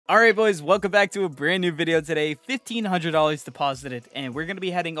Alright boys, welcome back to a brand new video today. $1,500 deposited, and we're going to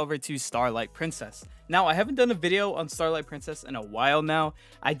be heading over to Starlight Princess. Now, I haven't done a video on Starlight Princess in a while now.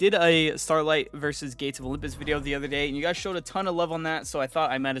 I did a Starlight versus Gates of Olympus video the other day, and you guys showed a ton of love on that, so I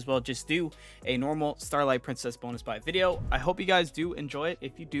thought I might as well just do a normal Starlight Princess bonus buy video. I hope you guys do enjoy it.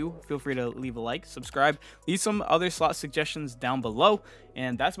 If you do, feel free to leave a like, subscribe, leave some other slot suggestions down below.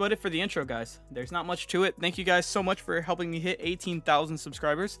 And that's about it for the intro, guys. There's not much to it. Thank you guys so much for helping me hit 18,000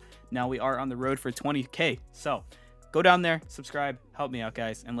 subscribers. Now we are on the road for 20K. So go down there, subscribe, help me out,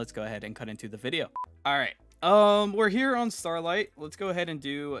 guys, and let's go ahead and cut into the video. All right. We're here on Starlight. Let's go ahead and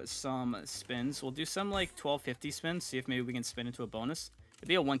do some spins. We'll do some like 1250 spins, see if maybe we can spin into a bonus. It'd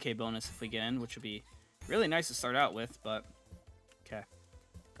be a 1K bonus if we get in, which would be really nice to start out with, but okay.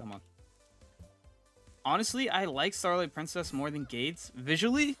 Come on. Honestly, I like Starlight Princess more than Gates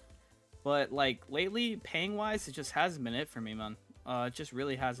visually, but like lately, paying wise, it just hasn't been it for me, man. It just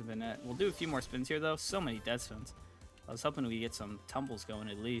really hasn't been it. We'll do a few more spins here though. So many dead spins. I was hoping we get some tumbles going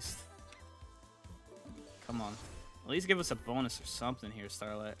at least. Come on, at least give us a bonus or something here,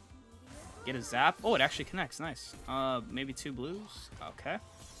 Starlight. Get a zap. Oh, it actually connects. Nice. Maybe 2 blues. Okay.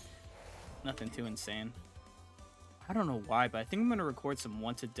 Nothing too insane. I don't know why, but I think I'm going to record some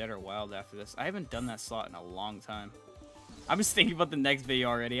Wanted Dead or Wild after this. I haven't done that slot in a long time. I'm just thinking about the next video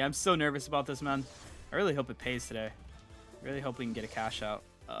already. I'm so nervous about this, man. I really hope it pays today. Really hope we can get a cash out.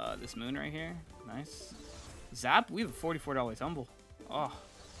 This moon right here. Nice. Zap, we have a $44 tumble. Oh,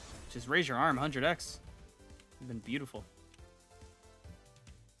 just raise your arm, 100x. It's been beautiful.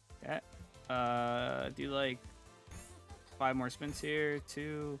 Okay. Do like 5 more spins here.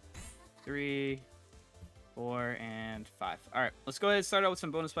 2, 3, 4, and 5. All right, let's go ahead and start out with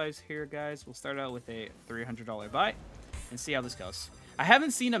some bonus buys here, guys. We'll start out with a $300 buy and see how this goes. I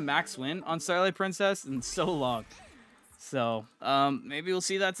haven't seen a max win on Starlight Princess in so long, so maybe we'll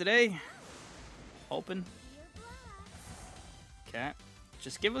see that today. Hoping. Okay,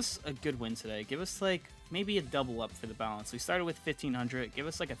 just give us a good win today. Give us like maybe a double up for the balance. We started with 1,500. Give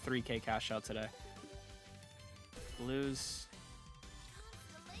us like a 3K cash out today. Blues.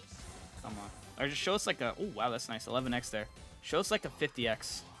 Come on. Or just show us like a... Oh, wow, that's nice. 11x there. Show us like a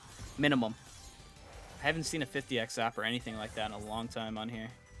 50x minimum. I haven't seen a 50x zap or anything like that in a long time on here.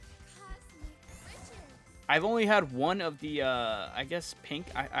 I've only had one of the, I guess, pink.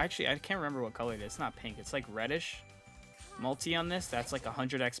 I can't remember what color it is. It's not pink. It's like reddish. Multi on this. That's like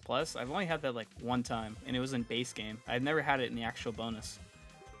 100x plus. I've only had that like one time, and it was in base game. I've never had it in the actual bonus.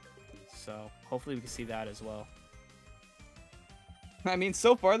 So hopefully we can see that as well. I mean,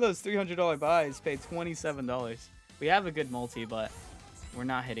 so far those $300 buys paid $27. We have a good multi, but we're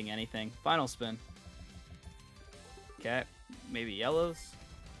not hitting anything. Final spin. Okay, maybe yellows.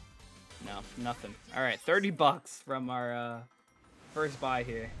 No, nothing. All right, 30 bucks from our first buy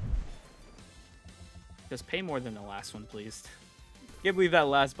here. Just pay more than the last one, please. Can't believe that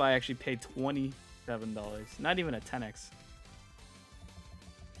last buy actually paid $27. Not even a 10x.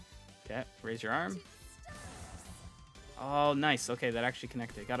 Okay, raise your arm. Oh, nice. Okay, that actually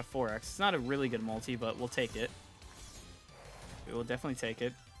connected. Got a 4x. It's not a really good multi, but we'll take it. We will definitely take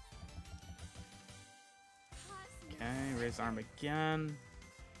it. Okay, raise arm again.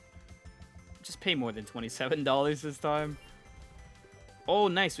 Just pay more than $27 this time. Oh,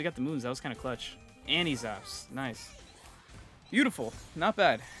 nice. We got the moons. That was kind of clutch. And he zaps. Nice. Beautiful. Not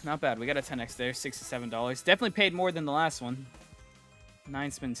bad. Not bad. We got a 10x there. $67. Definitely paid more than the last one.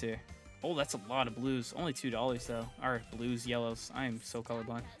 9 spins here. Oh, that's a lot of blues. Only $2 though. Or blues, yellows. I am so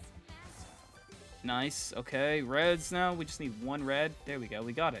colorblind. Nice. Okay, reds now. We just need 1 red. There we go.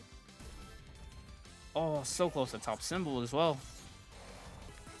 We got it. Oh, so close to top symbol as well.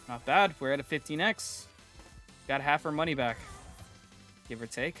 Not bad. We're at a 15x. Got half our money back. Give or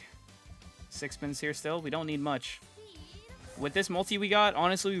take. 6 spins here still. We don't need much. With this multi we got,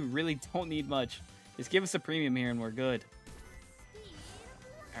 honestly, we really don't need much. Just give us a premium here and we're good.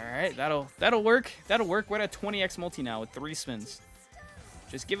 All right, that'll work. That'll work. We're at a 20x multi now with 3 spins.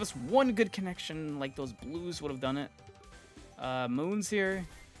 Just give us 1 good connection, like those blues would have done it. Moons here.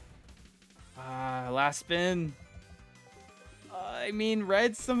 Last spin. I mean,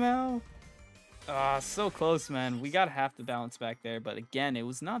 red somehow. So close, man. We got half the balance back there, but again, it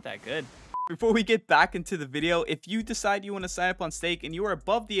was not that good. Before we get back into the video, if you decide you want to sign up on Stake and you are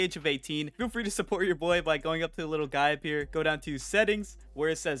above the age of 18, feel free to support your boy by going up to the little guy up here, go down to settings where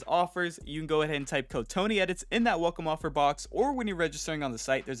it says offers. You can go ahead and type code TonyEditss in that welcome offer box, or when you're registering on the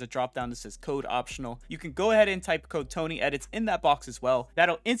site, there's a drop down that says code optional. You can go ahead and type code TonyEditss in that box as well.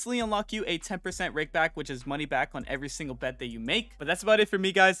 That'll instantly unlock you a 10% rake back, which is money back on every single bet that you make. But that's about it for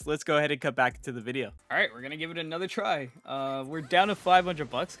me, guys. Let's go ahead and cut back into the video. All right, we're gonna give it another try. We're down to 500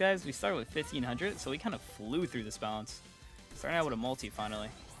 bucks, guys. We started with 1500, so we kind of flew through this balance. Starting out with a multi finally.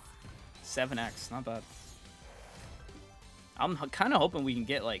 7x, not bad. I'm kind of hoping we can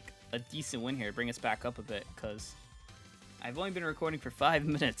get like a decent win here, bring us back up a bit, because I've only been recording for 5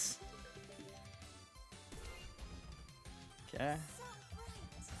 minutes. Okay.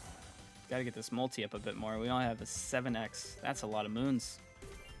 Gotta get this multi up a bit more. We only have a 7x. That's a lot of moons.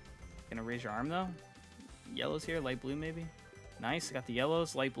 Gonna raise your arm though. Yellows here, light blue maybe. Nice, got the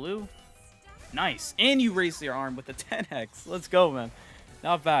yellows, light blue. Nice, and you raised your arm with the 10x. Let's go, man.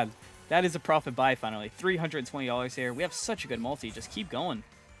 Not bad. That is a profit buy finally. $320 here. We have such a good multi. Just keep going.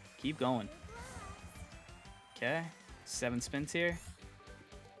 Keep going. Okay, 7 spins here.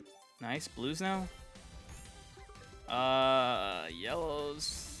 Nice, blues now.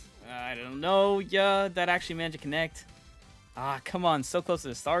 Yellows. I don't know. Yeah, that actually managed to connect. Ah, come on. So close to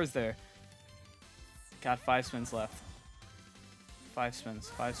the stars there. Got 5 spins left. 5 spins.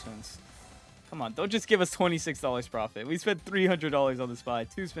 5 spins. Come on. Don't just give us $26 profit. We spent $300 on this buy.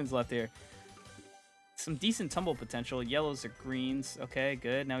 2 spins left here. Some decent tumble potential. Yellows or greens. Okay,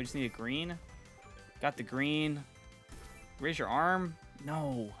 good. Now we just need a green. Got the green. Raise your arm.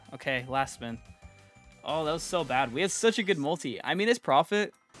 No. Okay, last spin. Oh, that was so bad. We had such a good multi. I mean, it's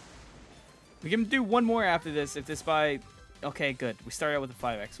profit. We can do one more after this if this buy... Okay, good. We started out with a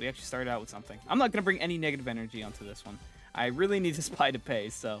 5x. We actually started out with something. I'm not going to bring any negative energy onto this one. I really need this buy to pay,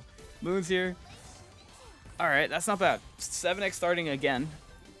 so... Moons here. Alright, that's not bad. 7x starting again.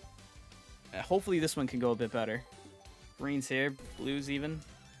 Hopefully this one can go a bit better. Greens here. Blues even.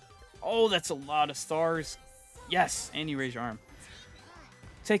 Oh, that's a lot of stars. Yes, and you raise your arm.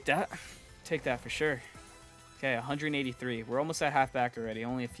 Take that. Take that for sure. Okay, 183. We're almost at half back already.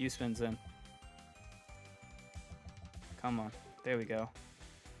 Only a few spins in. Come on. There we go.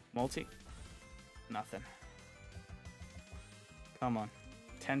 Multi. Nothing. Come on.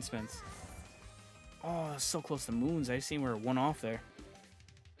 10 spins. Oh, that's so close to moons. I just seen we're 1 off there.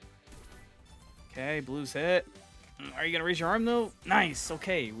 Okay, blues hit. Are you going to raise your arm, though? Nice.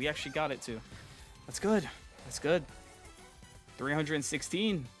 Okay, we actually got it, too. That's good. That's good.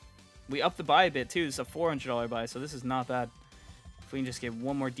 316. We upped the buy a bit, too. It's a $400 buy, so this is not bad. If we can just get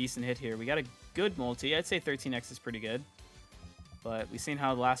one more decent hit here. We got a good multi. I'd say 13x is pretty good. But we've seen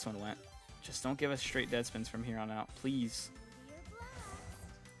how the last one went. Just don't give us straight dead spins from here on out, please.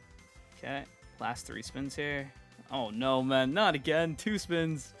 Okay, last 3 spins here. Oh no, man, not again. 2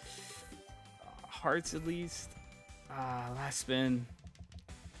 spins. Hearts at least. Last spin.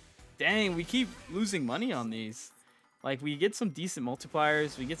 Dang, we keep losing money on these. Like, we get some decent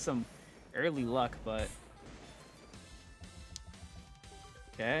multipliers, we get some early luck, but...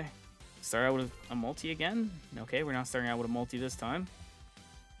 Okay. Start out with a multi again. Okay, we're not starting out with a multi this time.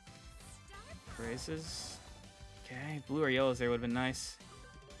 Raises. Okay, blue or yellows there would have been nice.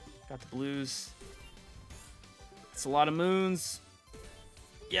 Got the blues. It's a lot of moons.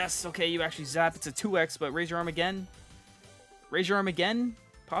 Yes, okay, you actually zap. It's a 2x, but raise your arm again. Raise your arm again,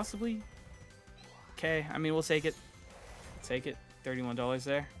 possibly. Okay, I mean, we'll take it. Take it. $31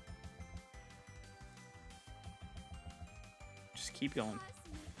 there. Just keep going.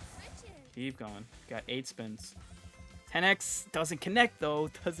 Keep going. Got 8 spins. 10x doesn't connect, though.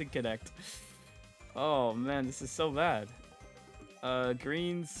 Doesn't connect. Oh, man, this is so bad.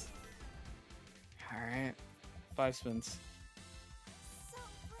 Greens. Alright. 5 spins.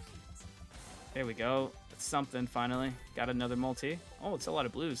 There we go. It's something, finally. Got another multi. Oh, it's a lot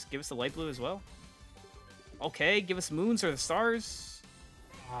of blues. Give us the light blue as well. Okay, give us moons or the stars.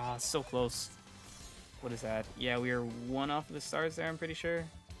 Ah, so close. What is that? Yeah, we are 1 off of the stars there, I'm pretty sure.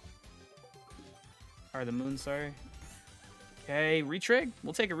 Or the moon, sorry. Okay, retrig?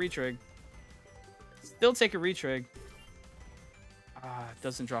 We'll take a retrig. Still take a retrig. It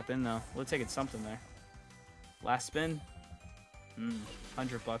doesn't drop in though. We'll take it something there. Last spin.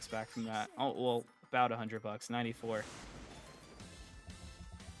 100 bucks back from that. Oh, well, about 100 bucks. 94.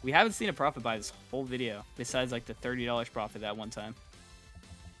 We haven't seen a profit by this whole video, besides like the $30 profit that one time.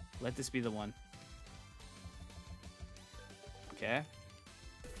 Let this be the one. Okay.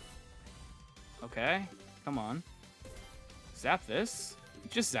 Okay. Come on. Zap this.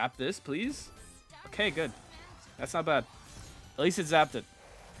 Just zap this, please. Okay, good. That's not bad. At least it zapped it.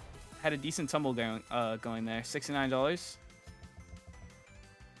 Had a decent tumble going there. $69.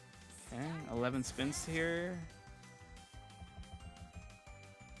 Okay, 11 spins here.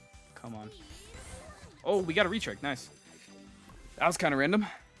 Come on. Oh, we got a retrick. Nice. That was kind of random.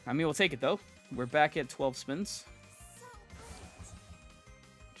 I mean, we'll take it, though. We're back at 12 spins.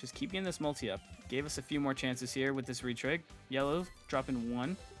 Just keep getting this multi up. Gave us a few more chances here with this retrig. Yellow, dropping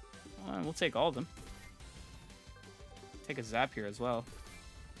 1. We'll take all of them. Take a zap here as well.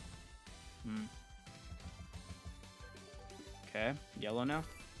 Okay, yellow now.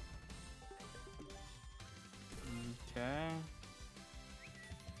 Okay.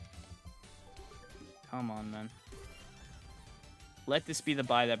 Come on, man. Let this be the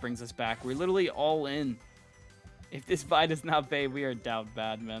buy that brings us back. We're literally all in. If this buy does not pay, we are down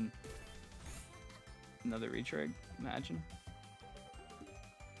bad, man. Another retrig, imagine.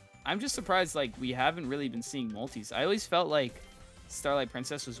 I'm just surprised, like, we haven't really been seeing multis. I always felt like Starlight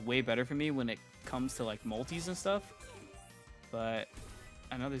Princess was way better for me when it comes to, like, multis and stuff. But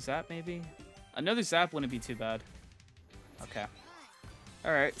another zap, maybe? Another zap wouldn't be too bad. Okay.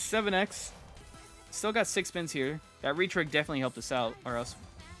 Alright, 7x. Still got 6 spins here. That retrig definitely helped us out, or else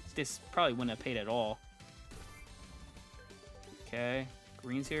this probably wouldn't have paid at all. Okay.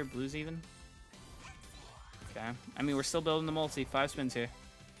 Greens here, blues even. Okay. I mean, we're still building the multi. 5 spins here.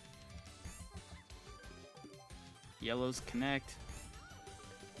 Yellows connect.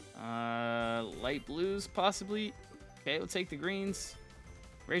 Light blues, possibly. Okay, we'll take the greens.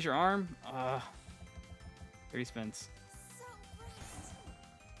 Raise your arm. 30 spins.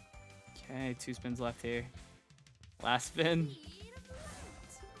 Okay, 2 spins left here. Last spin.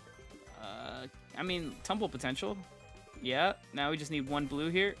 I mean, tumble potential. Yeah, now we just need 1 blue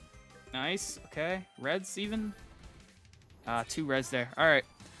here. Nice. Okay, reds even. 2 reds there. All right.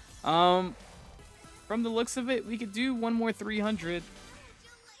 From the looks of it, we could do 1 more 300.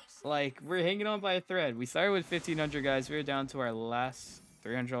 Like, we're hanging on by a thread. We started with 1,500, guys. We're down to our last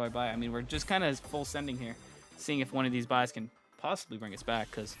 $300 buy. I mean, we're just kind of full sending here, seeing if one of these buys can possibly bring us back,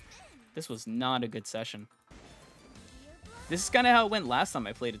 because this was not a good session. This is kind of how it went last time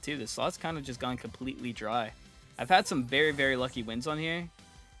I played it, too. The slot's kind of just gone completely dry. I've had some very, very lucky wins on here,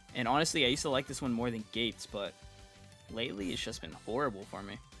 and honestly, I used to like this one more than Gates, but lately, it's just been horrible for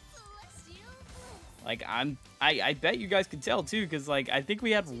me. Like, I bet you guys could tell, too, because, like, I think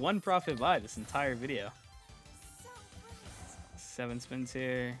we had 1 profit buy this entire video. 7 spins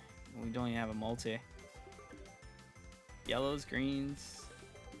here. We don't even have a multi. Yellows, greens.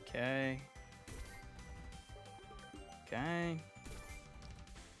 Okay. Okay.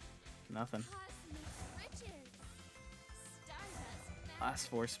 Nothing. Last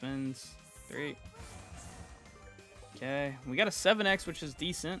 4 spins. 3. Okay. We got a 7x, which is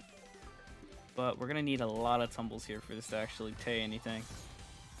decent. But we're going to need a lot of tumbles here for this to actually pay anything.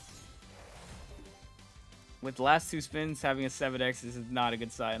 With the last 2 spins, having a 7x, this is not a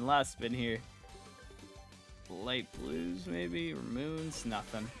good sign. Last spin here. Light blues, maybe, or moons,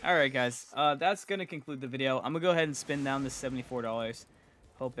 nothing. Alright, guys, that's going to conclude the video. I'm going to go ahead and spin down this $74.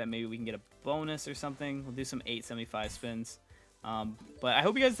 Hope that maybe we can get a bonus or something. We'll do some 875 spins. But I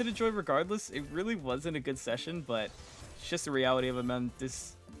hope you guys did enjoy regardless. It really wasn't a good session, but it's just the reality of it, man.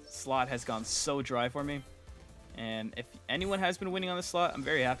 This slot has gone so dry for me. And if anyone has been winning on this slot, I'm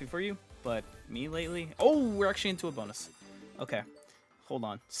very happy for you. But me lately... Oh, we're actually into a bonus. Okay, hold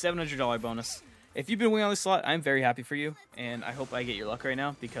on. $700 bonus. If you've been winning on this slot, I'm very happy for you. And I hope I get your luck right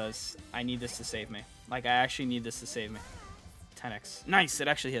now because I need this to save me. Like, I actually need this to save me. 10x. Nice, it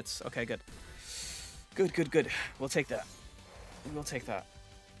actually hits. Okay, good. Good, good, good. We'll take that. We'll take that.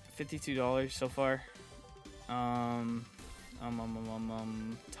 $52 so far.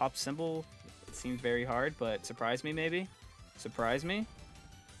 Top symbol. It seems very hard, but surprise me maybe. Surprise me.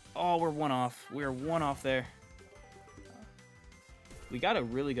 Oh, we're 1 off. We're 1 off there. We got a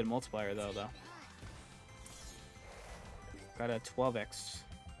really good multiplier though. Got a 12x.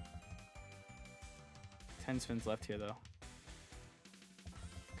 10 spins left here though.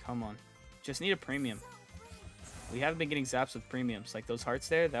 Come on. Just need a premium. We haven't been getting zaps with premiums. Like those hearts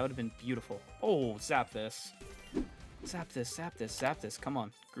there, that would have been beautiful. Oh, zap this. Zap this, zap this, zap this. Come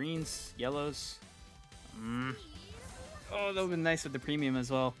on. Greens, yellows. Oh, that would have been nice with the premium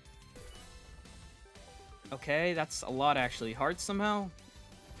as well. Okay, that's a lot actually. Hearts somehow?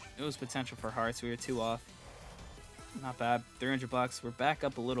 It was potential for hearts. We were 2 off. Not bad. 300 bucks. We're back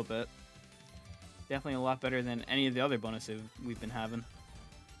up a little bit. Definitely a lot better than any of the other bonuses we've been having.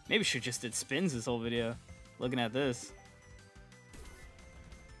 Maybe should just did spins this whole video. Looking at this.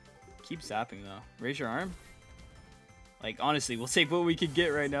 Keep zapping though. Raise your arm. Like honestly, we'll take what we can get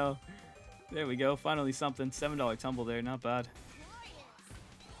right now. There we go. Finally something. $7 tumble there. Not bad.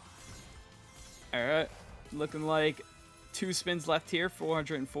 All right, looking like 2 spins left here,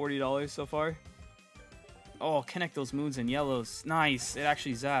 $440 so far. Oh, connect those moons and yellows. Nice. It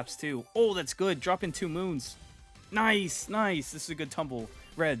actually zaps too. Oh, that's good. Drop in 2 moons. Nice, nice. This is a good tumble.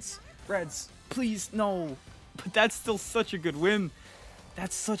 Reds, reds, please, no. But that's still such a good win.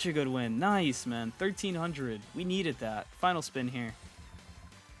 That's such a good win. Nice, man. 1,300. We needed that. Final spin here.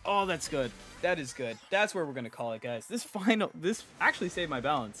 Oh, that's good. That is good. That's where we're going to call it, guys. This actually saved my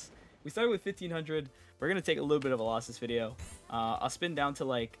balance. We started with 1,500. We're going to take a little bit of a loss this video. I'll spin down to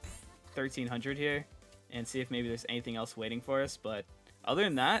like 1,300 here and see if maybe there's anything else waiting for us. But other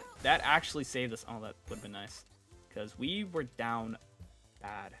than that, that actually saved us. Oh, that would have been nice because we were down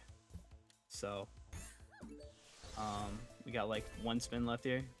bad. So, we got like 1 spin left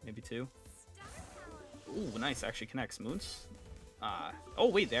here, maybe 2. Ooh, nice. Actually connects. Moons. Oh,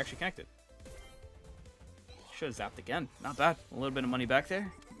 wait, they actually connected. Should have zapped again. Not bad. A little bit of money back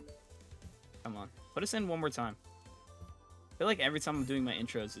there. Come on. Put us in one more time. I feel like every time I'm doing my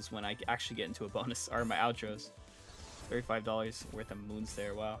intros is when I actually get into a bonus, or my outros. $35 worth of moons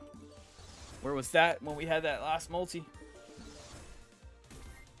there. Wow. Where was that when we had that last multi?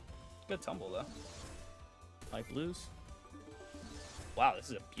 Good tumble, though. Light blues. Wow, this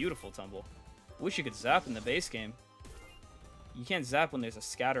is a beautiful tumble. Wish you could zap in the base game. You can't zap when there's a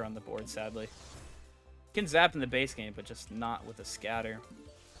scatter on the board, sadly. You can zap in the base game, but just not with a scatter.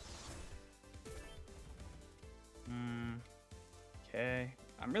 Okay.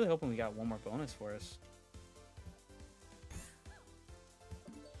 I'm really hoping we got one more bonus for us.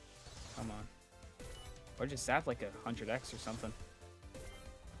 Come on. Or just zap like 100x or something.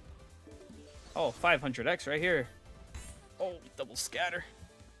 Oh, 500x right here. Oh, double scatter.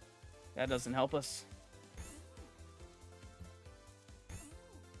 That doesn't help us.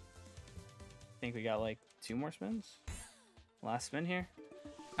 I think we got like 2 more spins. Last spin here.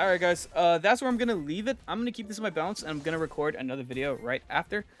 Alright guys, that's where I'm going to leave it. I'm going to keep this in my balance and I'm going to record another video right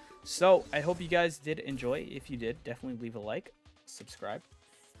after. So I hope you guys did enjoy. If you did, definitely leave a like, subscribe,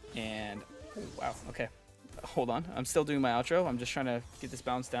 and oh, wow, okay. Hold on, I'm still doing my outro. I'm just trying to get this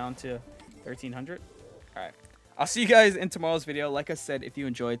balance down to 1,300. Alright, I'll see you guys in tomorrow's video. Like I said, if you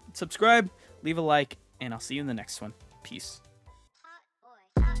enjoyed, subscribe, leave a like, and I'll see you in the next one. Peace.